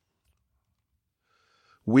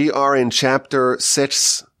We are in chapter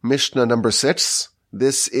 6, Mishnah number 6.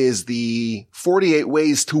 This is the 48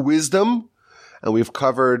 ways to wisdom, and we've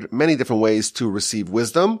covered many different ways to receive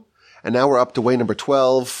wisdom. And now we're up to way number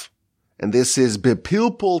 12, and this is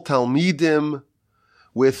Bepilpul Talmidim,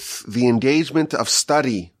 with the engagement of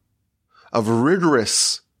study, of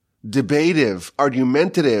rigorous, debative,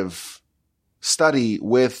 argumentative study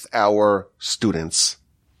with our students.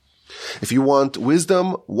 If you want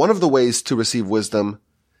wisdom, one of the ways to receive wisdom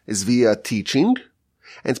is via teaching,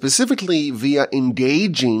 and specifically via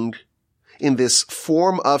engaging in this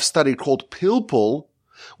form of study called pilpul,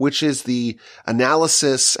 which is the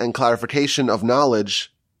analysis and clarification of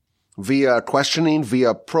knowledge via questioning,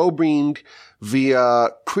 via probing, via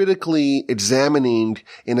critically examining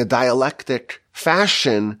in a dialectic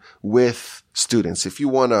fashion with students. If you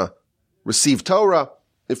want to receive Torah,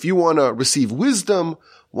 if you want to receive wisdom,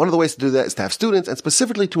 one of the ways to do that is to have students, and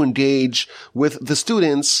specifically to engage with the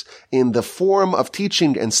students in the form of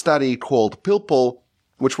teaching and study called pilpul,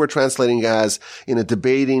 which we're translating as in a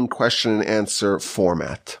debating question and answer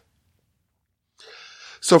format.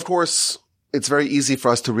 So, of course, it's very easy for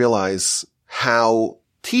us to realize how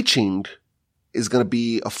teaching is going to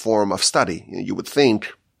be a form of study. You would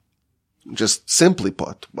think, just simply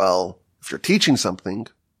put, well, if you're teaching something,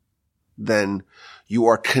 then you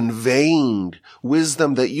are conveying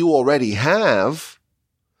wisdom that you already have,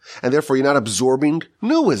 and therefore you're not absorbing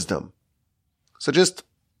new wisdom. So just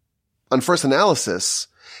on first analysis,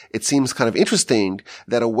 it seems kind of interesting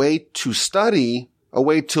that a way to study, a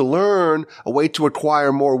way to learn, a way to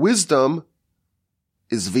acquire more wisdom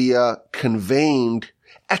is via conveying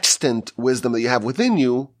extant wisdom that you have within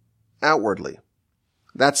you outwardly.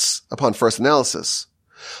 That's upon first analysis.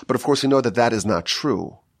 But of course, we know that that is not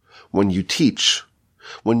true. When you teach,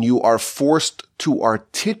 when you are forced to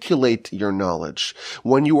articulate your knowledge,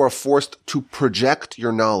 when you are forced to project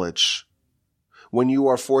your knowledge, when you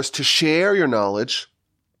are forced to share your knowledge,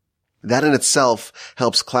 that in itself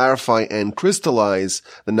helps clarify and crystallize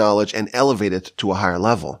the knowledge and elevate it to a higher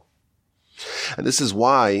level. And this is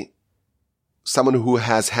why someone who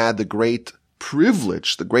has had the great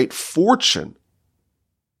privilege, the great fortune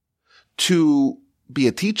to be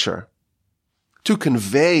a teacher, to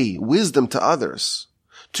convey wisdom to others,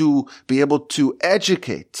 to be able to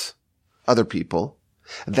educate other people,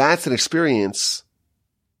 that's an experience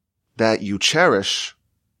that you cherish.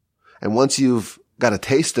 And once you've got a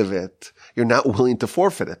taste of it, you're not willing to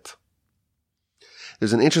forfeit it.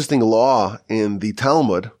 There's an interesting law in the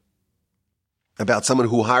Talmud about someone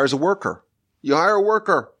who hires a worker. You hire a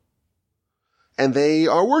worker and they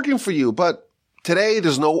are working for you, but today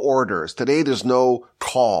there's no orders. Today there's no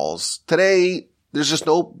calls. Today there's just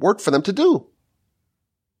no work for them to do.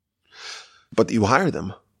 But you hire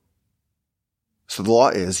them. So the law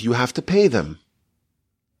is you have to pay them.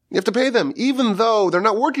 You have to pay them. Even though they're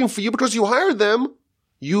not working for you because you hired them,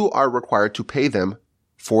 you are required to pay them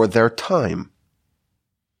for their time.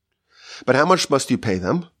 But how much must you pay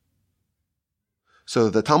them? So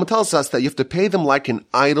the Talmud tells us that you have to pay them like an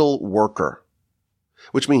idle worker,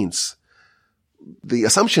 which means the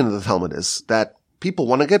assumption of the Talmud is that people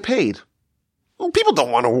want to get paid. Well, people don't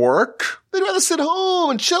want to work. They'd rather sit home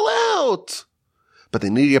and chill out. But they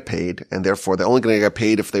need to get paid, and therefore they're only going to get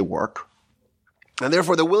paid if they work. And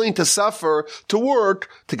therefore they're willing to suffer to work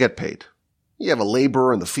to get paid. You have a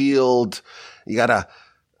laborer in the field. You got to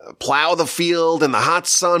plow the field in the hot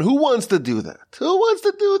sun. Who wants to do that? Who wants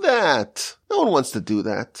to do that? No one wants to do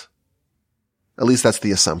that. At least that's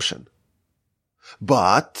the assumption.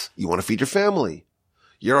 But you want to feed your family.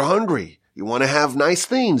 You're hungry. You want to have nice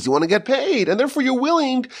things. You want to get paid. And therefore you're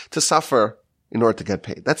willing to suffer in order to get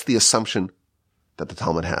paid. That's the assumption that the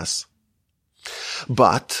Talmud has.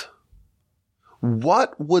 But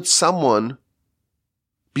what would someone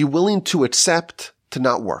be willing to accept to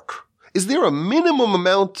not work? Is there a minimum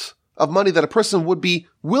amount of money that a person would be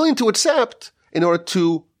willing to accept in order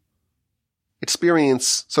to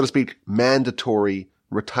experience, so to speak, mandatory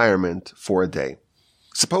retirement for a day?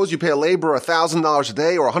 Suppose you pay a laborer $1,000 a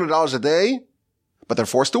day or $100 a day, but they're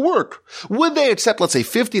forced to work. Would they accept, let's say,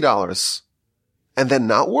 $50 and then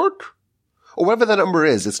not work? Or whatever that number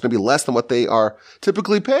is, it's going to be less than what they are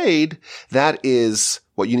typically paid. That is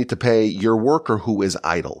what you need to pay your worker who is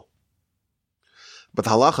idle. But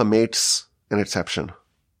the halacha makes an exception.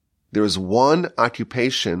 There is one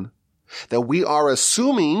occupation that we are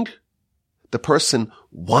assuming the person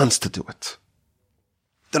wants to do it.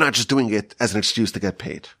 They're not just doing it as an excuse to get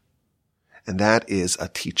paid. And that is a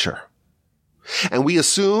teacher. And we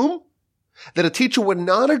assume that a teacher would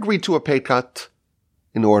not agree to a pay cut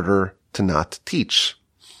in order to not teach.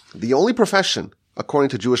 The only profession, according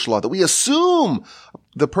to Jewish law, that we assume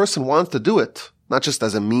the person wants to do it, not just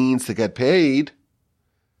as a means to get paid,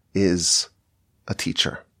 is a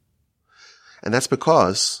teacher. And that's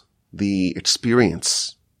because the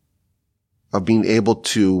experience of being able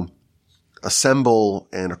to assemble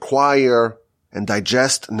and acquire and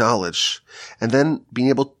digest knowledge, and then being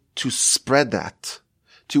able to spread that,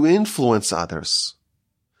 to influence others,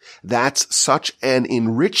 that's such an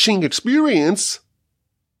enriching experience,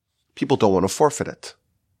 people don't want to forfeit it.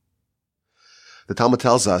 The Talmud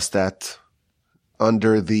tells us that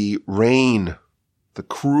under the reign, the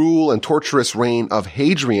cruel and torturous reign of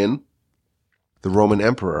Hadrian, the Roman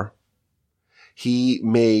emperor, he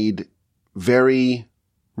made very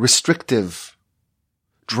restrictive,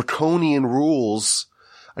 draconian rules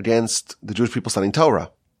against the Jewish people studying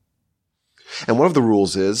Torah. And one of the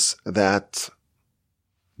rules is that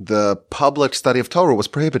the public study of Torah was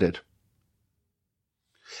prohibited.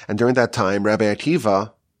 And during that time, Rabbi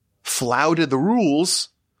Akiva flouted the rules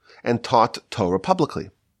and taught Torah publicly.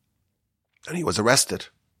 And he was arrested.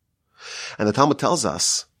 And the Talmud tells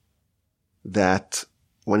us that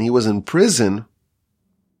when he was in prison,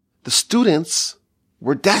 the students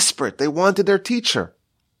were desperate. They wanted their teacher.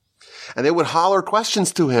 And they would holler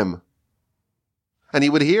questions to him. And he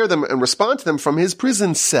would hear them and respond to them from his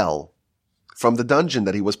prison cell, from the dungeon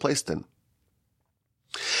that he was placed in.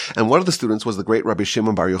 And one of the students was the great Rabbi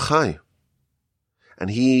Shimon Bar Yochai. And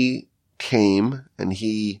he came and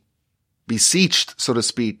he beseeched, so to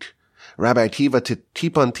speak, Rabbi Akiva to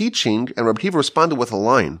keep on teaching, and Rabbi Akiva responded with a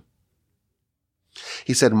line.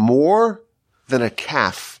 He said, more than a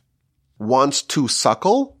calf wants to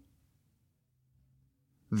suckle,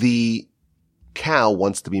 the cow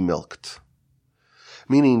wants to be milked.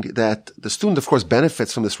 Meaning that the student, of course,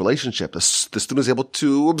 benefits from this relationship. The student is able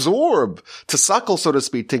to absorb, to suckle, so to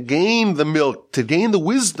speak, to gain the milk, to gain the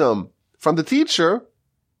wisdom from the teacher.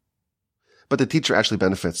 But the teacher actually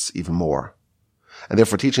benefits even more. And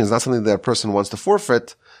therefore, teaching is not something that a person wants to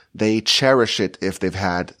forfeit. They cherish it if they've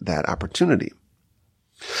had that opportunity.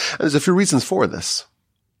 And there's a few reasons for this.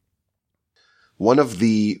 One of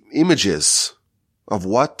the images of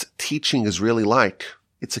what teaching is really like,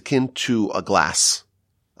 it's akin to a glass.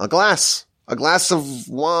 A glass of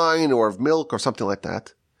wine or of milk or something like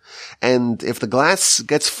that. And if the glass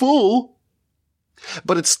gets full,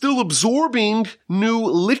 but it's still absorbing new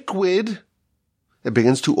liquid, it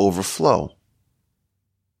begins to overflow.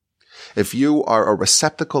 If you are a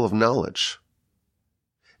receptacle of knowledge,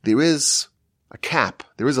 there is a cap,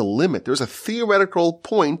 there is a limit, there is a theoretical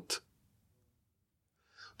point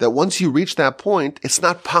that once you reach that point, it's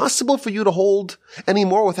not possible for you to hold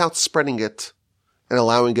anymore without spreading it and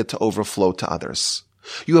allowing it to overflow to others.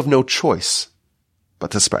 You have no choice but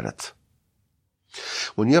to spread it.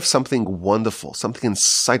 When you have something wonderful, something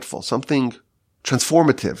insightful, something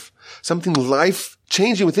transformative, something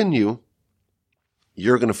life-changing within you,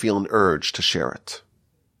 you're going to feel an urge to share it.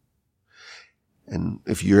 And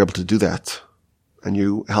if you're able to do that, and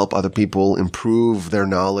you help other people improve their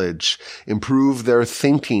knowledge, improve their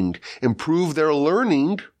thinking, improve their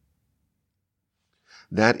learning,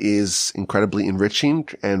 that is incredibly enriching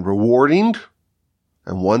and rewarding.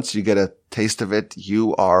 And once you get a taste of it,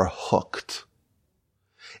 you are hooked.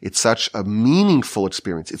 It's such a meaningful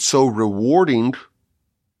experience. It's so rewarding.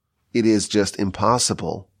 It is just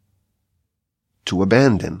impossible to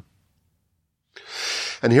abandon.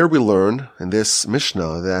 And here we learn in this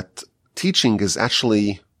Mishnah that teaching is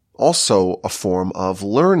actually also a form of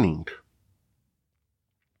learning.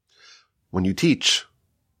 When you teach,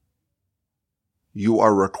 you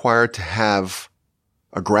are required to have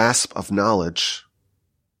a grasp of knowledge,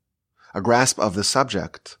 a grasp of the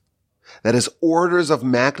subject that is orders of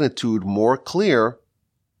magnitude more clear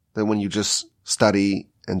than when you just study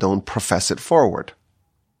and don't profess it forward.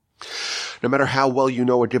 No matter how well you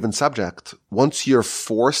know a given subject, once you're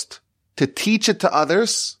forced to teach it to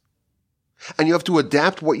others, and you have to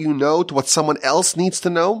adapt what you know to what someone else needs to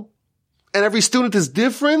know, and every student is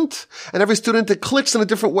different, and every student it clicks in a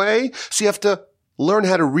different way, so you have to learn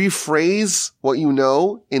how to rephrase what you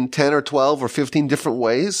know in 10 or 12 or 15 different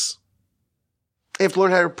ways. You have to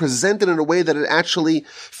learn how to present it in a way that it actually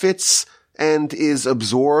fits and is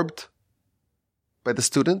absorbed by the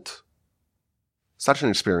student. Such an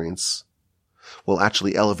experience will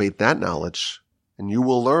actually elevate that knowledge, and you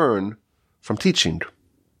will learn from teaching.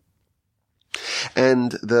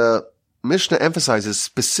 And the Mishnah emphasizes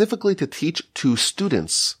specifically to teach to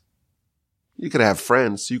students. You could have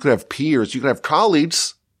friends, you could have peers, you could have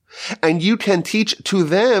colleagues, and you can teach to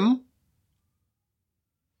them,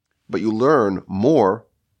 but you learn more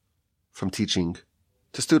from teaching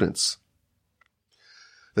to students.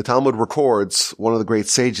 The Talmud records one of the great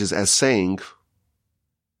sages as saying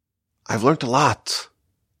I've learned a lot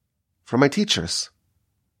from my teachers.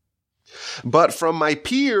 But from my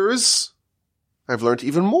peers, I've learned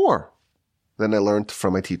even more than I learned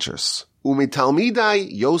from my teachers.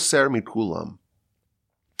 Umitalmidai yoser mikulam.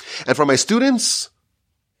 And from my students,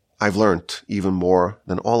 I've learned even more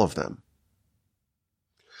than all of them.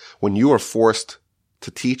 When you are forced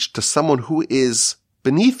to teach to someone who is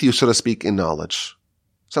beneath you, so to speak, in knowledge,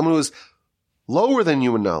 someone who is lower than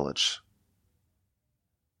you in knowledge,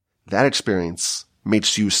 that experience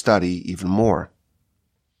makes you study even more.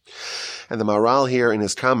 And the Maharal here in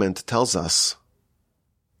his comment tells us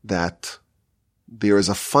that there is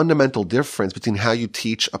a fundamental difference between how you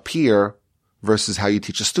teach a peer versus how you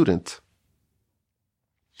teach a student.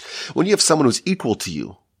 When you have someone who's equal to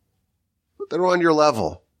you, they're on your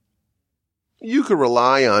level, you could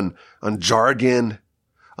rely on jargon,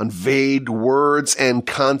 on vague words and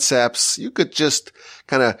concepts. You could just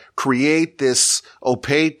kind of create this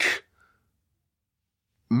opaque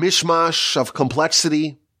mishmash of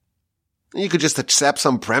complexity. You could just accept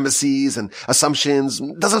some premises and assumptions.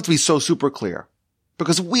 It doesn't have to be so super clear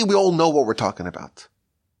because we all know what we're talking about.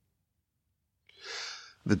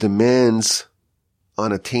 The demands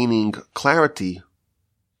on attaining clarity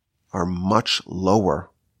are much lower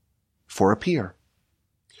for a peer.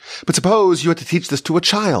 But suppose you had to teach this to a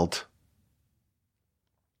child.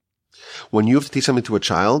 When you have to teach something to a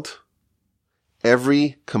child,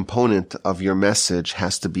 every component of your message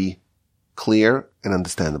has to be clear and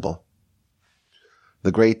understandable.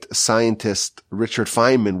 The great scientist Richard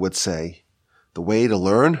Feynman would say, the way to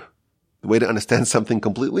learn, the way to understand something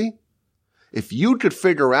completely, if you could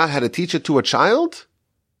figure out how to teach it to a child,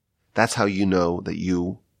 that's how you know that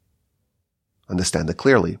you understand it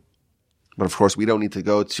clearly. But of course, we don't need to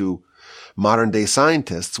go to modern day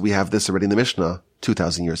scientists. We have this already in the Mishnah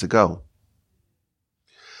 2,000 years ago.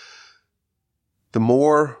 The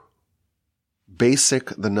more basic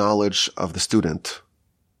the knowledge of the student,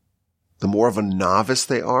 the more of a novice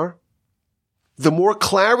they are, the more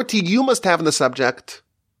clarity you must have in the subject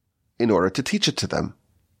in order to teach it to them.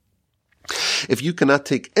 If you cannot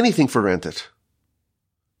take anything for granted,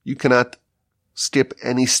 you cannot skip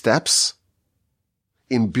any steps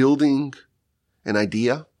in building an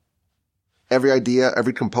idea,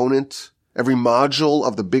 every component, every module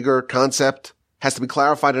of the bigger concept has to be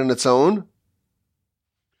clarified on its own,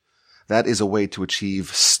 that is a way to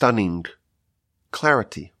achieve stunning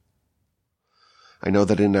clarity. I know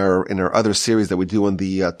that in our other series that we do on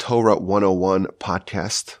the Torah 101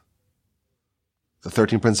 podcast, the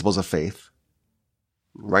 13 Principles of Faith,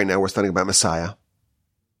 right now we're studying about Messiah.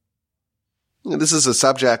 And this is a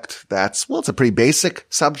subject it's a pretty basic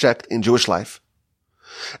subject in Jewish life.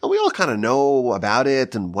 And we all kind of know about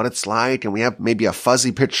it and what it's like, and we have maybe a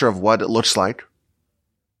fuzzy picture of what it looks like.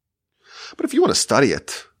 But if you want to study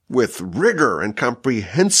it with rigor and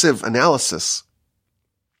comprehensive analysis,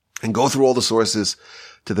 and go through all the sources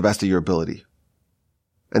to the best of your ability,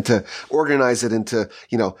 and to organize it into,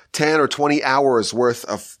 10 or 20 hours worth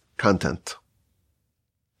of content,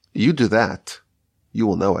 you do that, you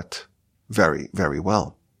will know it very, very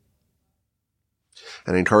well.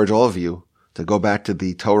 And I encourage all of you to go back to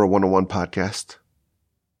the Torah 101 podcast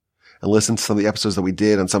and listen to some of the episodes that we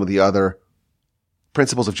did on some of the other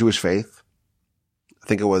principles of Jewish faith. I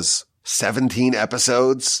think it was 17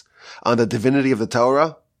 episodes on the divinity of the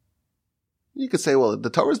Torah. You could say, well, the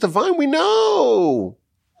Torah is divine. We know.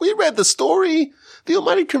 We read the story. The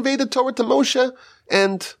Almighty conveyed the Torah to Moshe,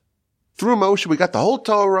 and through Moshe, we got the whole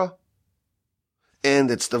Torah,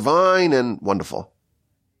 and it's divine and wonderful.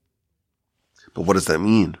 But what does that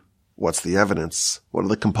mean? What's the evidence? What are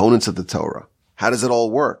the components of the Torah? How does it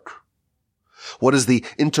all work? What is the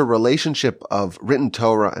interrelationship of written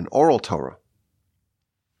Torah and oral Torah?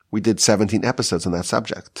 We did 17 episodes on that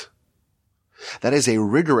subject. That is a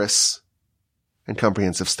rigorous and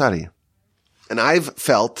comprehensive study. And I've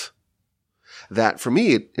felt that for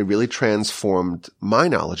me, it really transformed my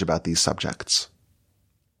knowledge about these subjects.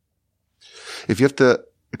 If you have to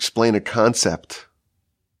explain a concept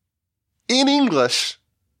in English,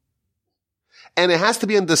 and it has to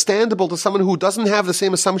be understandable to someone who doesn't have the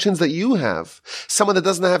same assumptions that you have, someone that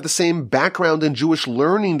doesn't have the same background in Jewish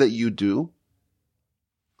learning that you do,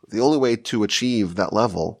 the only way to achieve that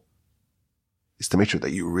level is to make sure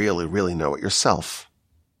that you really, really know it yourself.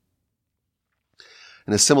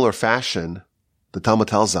 In a similar fashion, the Talmud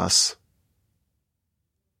tells us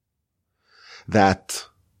that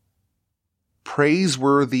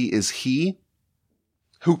praiseworthy is he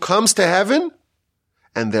who comes to heaven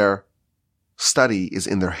and their study is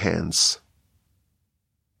in their hands.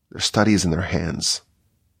 Their study is in their hands.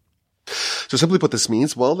 So simply put, this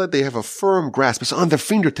means, well, that they have a firm grasp. It's on their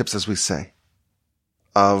fingertips, as we say,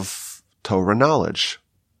 of Torah knowledge.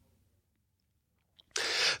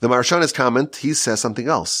 The Maharsha in his comment, he says something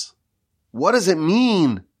else. What does it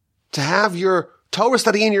mean to have your Torah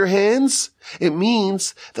study in your hands? It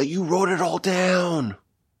means that you wrote it all down.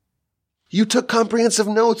 You took comprehensive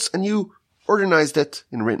notes and you organized it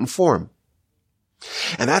in written form.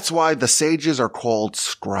 And that's why the sages are called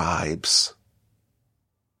scribes.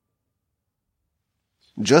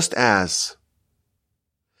 Just as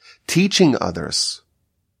teaching others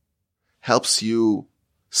helps you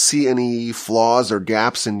see any flaws or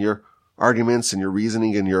gaps in your arguments and your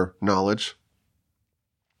reasoning and your knowledge,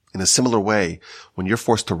 in a similar way, when you're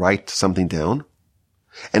forced to write something down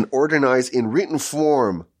and organize in written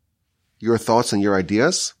form your thoughts and your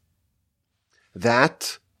ideas,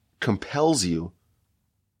 that compels you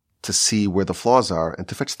to see where the flaws are and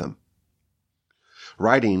to fix them.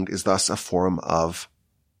 Writing is thus a form of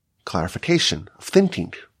clarification, of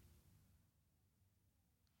thinking.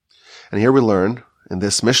 And here we learn in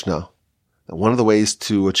this Mishnah that one of the ways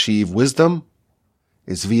to achieve wisdom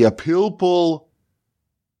is via pilpul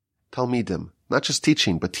talmidim. Not just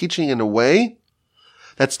teaching, but teaching in a way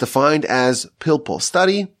that's defined as pilpul.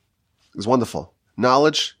 Study is wonderful.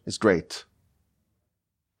 Knowledge is great.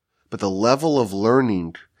 But the level of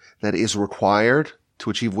learning that is required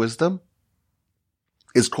to achieve wisdom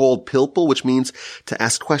is called pilpul, which means to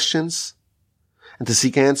ask questions and to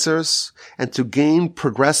seek answers and to gain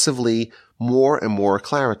progressively more and more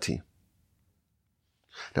clarity.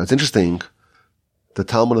 Now it's interesting. The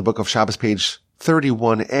Talmud, the book of Shabbos, page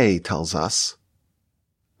 31a tells us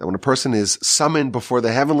that when a person is summoned before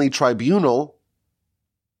the heavenly tribunal,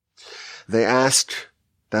 they ask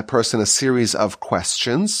that person a series of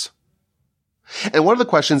questions. And one of the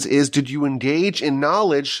questions is, did you engage in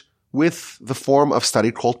knowledge with the form of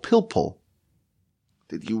study called pilpul?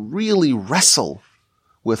 Did you really wrestle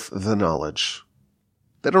with the knowledge?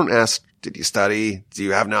 They don't ask, did you study? Do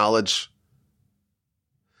you have knowledge?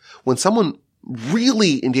 When someone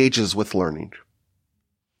really engages with learning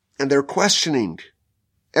and they're questioning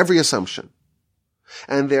every assumption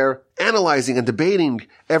and they're analyzing and debating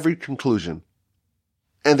every conclusion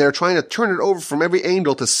and they're trying to turn it over from every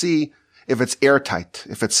angle to see if it's airtight,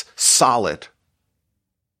 if it's solid.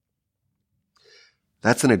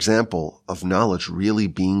 That's an example of knowledge really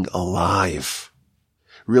being alive,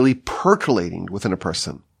 really percolating within a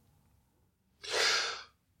person.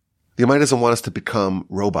 The Almighty doesn't want us to become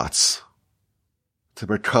robots, to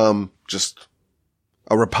become just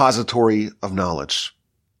a repository of knowledge.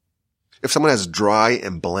 If someone has dry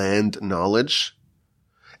and bland knowledge,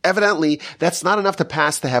 evidently that's not enough to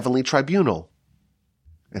pass the heavenly tribunal.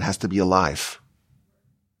 It has to be alive.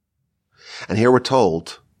 And here we're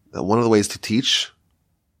told that one of the ways to teach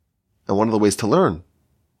and one of the ways to learn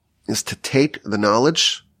is to take the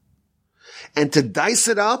knowledge and to dice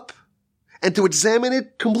it up and to examine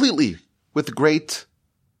it completely with great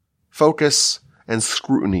focus and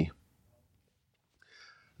scrutiny.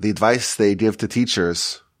 The advice they give to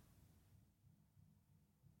teachers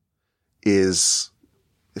is,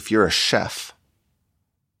 if you're a chef,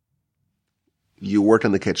 you work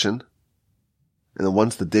in the kitchen, and then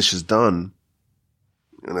once the dish is done,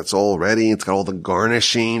 and it's all ready, it's got all the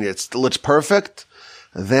garnishing, it still looks perfect,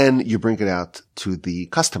 then you bring it out to the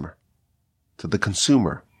customer, to the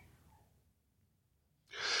consumer.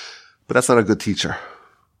 But that's not a good teacher.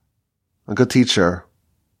 A good teacher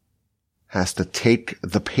has to take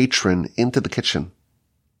the patron into the kitchen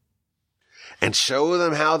and show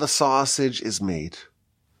them how the sausage is made.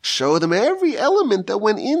 Show them every element that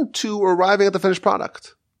went into arriving at the finished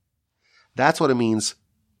product. That's what it means,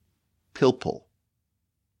 pilpul.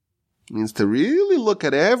 It means to really look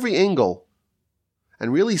at every angle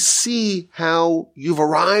and really see how you've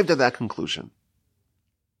arrived at that conclusion.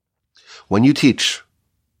 When you teach,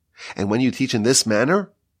 and when you teach in this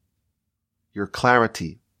manner, your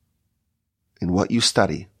clarity in what you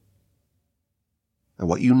study and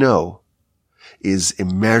what you know is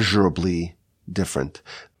immeasurably different.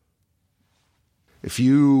 If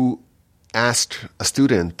you asked a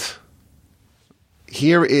student,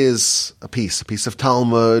 here is a piece of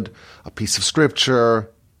Talmud, a piece of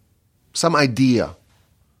scripture, some idea.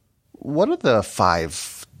 What are the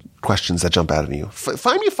 5 questions that jump out at you?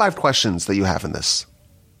 Find me 5 questions that you have in this.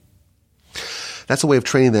 That's a way of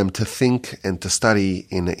training them to think and to study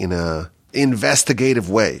in a investigative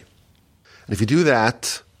way. And if you do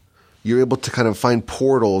that, you're able to kind of find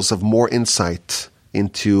portals of more insight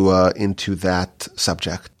into that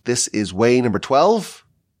subject. This is way number 12.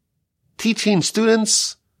 Teaching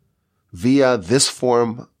students via this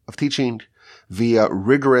form of teaching, via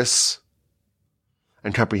rigorous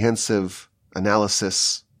and comprehensive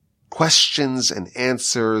analysis, questions and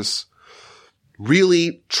answers,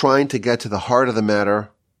 really trying to get to the heart of the matter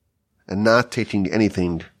and not taking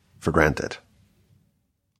anything for granted.